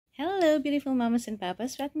Hello beautiful mamas and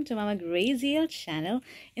papas, welcome to Mama Graziel channel.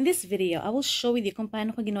 In this video, I will show with you kung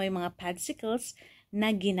paano ko ginawa yung mga padsicles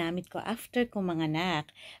na ginamit ko after ko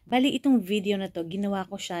manganak. Bali itong video na to, ginawa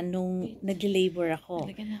ko siya nung nag-labor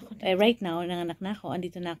ako. Right now, nanganak na ako,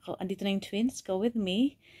 andito na yung twins ko with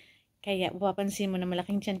me. Kaya mapapansin mo na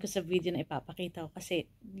malaking tiyan ko sa video na ipapakita ko kasi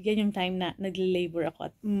yan yung time na nag-labor ako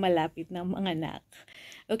at malapit na manganak.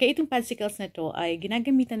 Okay, itong padsicles na to ay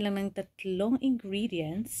ginagamitan lang ng 3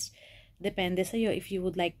 ingredients. Depende sa'yo if you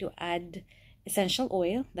would like to add essential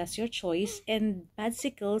oil, that's your choice. And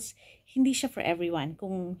padsicles, hindi siya for everyone.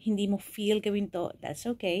 Kung hindi mo feel gawin to, that's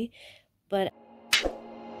okay. But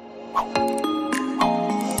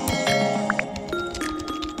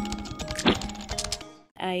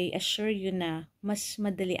I assure you na mas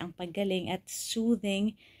madali ang paggaling at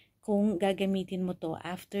soothing kung gagamitin mo to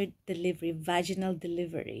after delivery, vaginal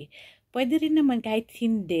delivery. Pwede rin naman kahit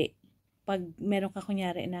hindi, pag meron ka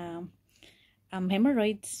kunyari na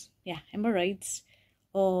hemorrhoids,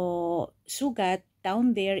 o sugat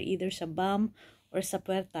down there, either sa bum or sa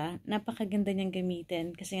pwerta, napakaganda niyang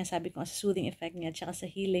gamitin kasi nga sabi ko sa soothing effect niya at saka sa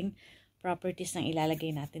healing properties ng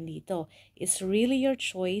ilalagay natin dito. It's really your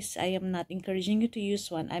choice. I am not encouraging you to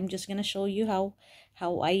use one. I'm just gonna show you how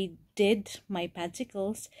I did my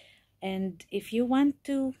padsicles. And if you want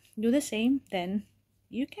to do the same, then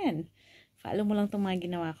you can. Follow mo lang itong mga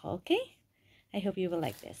ginawa ko, okay? I hope you will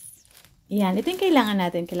like this. Yan, ito yung kailangan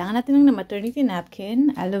natin. Kailangan natin ng maternity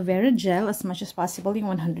napkin, aloe vera gel as much as possible,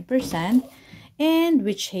 yung 100%, and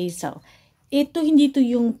witch hazel. Ito, hindi to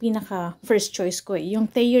yung pinaka first choice ko eh.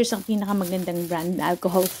 Yung THAYERS ang pinaka magandang brand,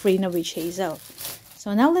 alcohol-free na witch hazel.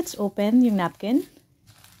 So now let's open yung napkin.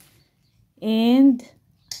 And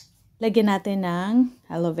lagyan natin ng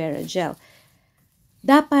aloe vera gel.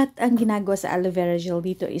 Dapat ang ginagawa sa aloe vera gel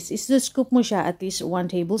dito is scoop mo siya at least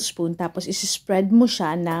 1 tablespoon. Tapos spread mo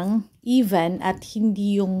siya ng even at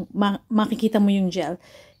hindi yung makikita mo yung gel.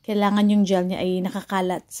 Kailangan yung gel niya ay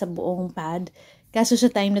nakakalat sa buong pad. Kaso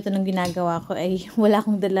sa time na ito nang ginagawa ko ay wala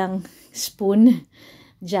akong dalang spoon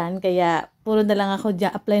dyan. Kaya puro na lang ako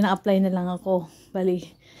dyan. Apply na lang ako.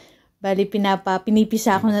 Bali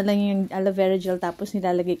pinipisa ko na lang yung aloe vera gel tapos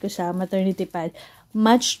nilalagay ko sa maternity pad.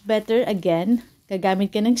 Much better again.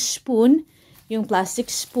 Gagamit ka ng spoon. Yung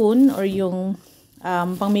plastic spoon or yung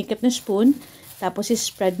pang makeup na spoon. Tapos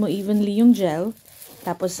spread mo evenly yung gel.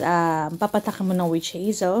 Tapos papatakan mo ng witch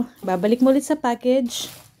hazel. Babalik mo ulit sa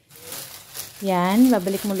package. Yan,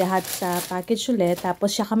 babalik mo lahat sa package ulit.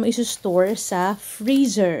 Tapos, siya ka mo iso-store sa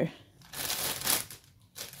freezer.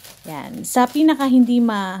 Yan. Sa pinaka hindi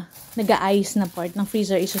nag-a-ice na part ng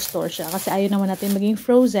freezer, iso-store siya. Kasi ayaw naman natin maging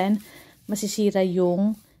frozen. Masisira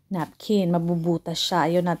yung napkin. Mabubutas siya.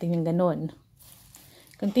 Ayaw natin yung ganun.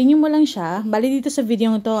 Continue mo lang siya. Bali dito sa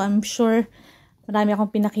video nito, I'm sure marami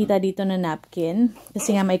akong pinakita dito na napkin.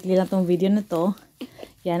 Kasi nga maikli lang tong video na to.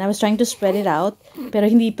 Yan, I was trying to spread it out. Pero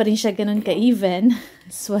hindi pa rin siya ganun ka-even.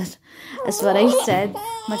 As what I said,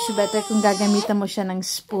 much better kung gagamitan mo siya ng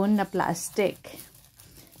spoon na plastic.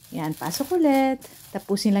 Yan, pasok ulit.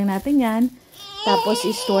 Tapusin lang natin yan. Tapos,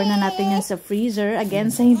 i-store na natin yan sa freezer.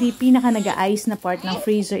 Again, sa hindi pinaka nag-a-ice na part ng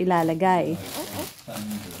freezer ilalagay.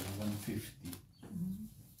 Thunder, 150.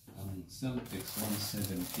 Ang Celtics,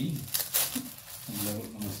 117. Ang laro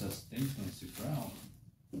ng sustain si Brown.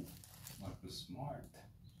 Marcus Smart.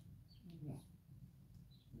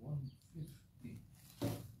 150.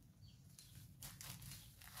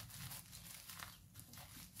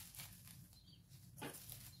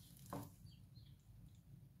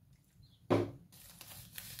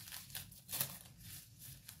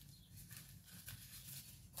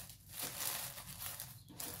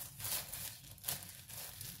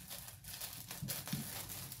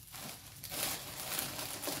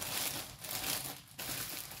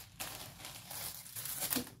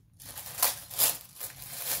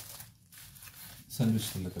 Saan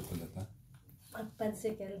gusto nagkatulata?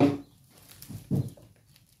 Pagpadsicle.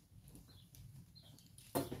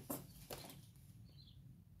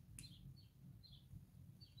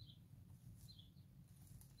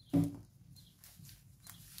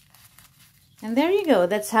 And there you go.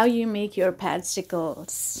 That's how you make your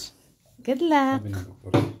padsicles. Good luck.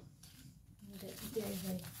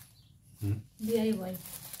 DIY. DIY.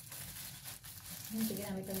 Hindi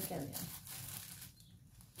ginamit ang kanya.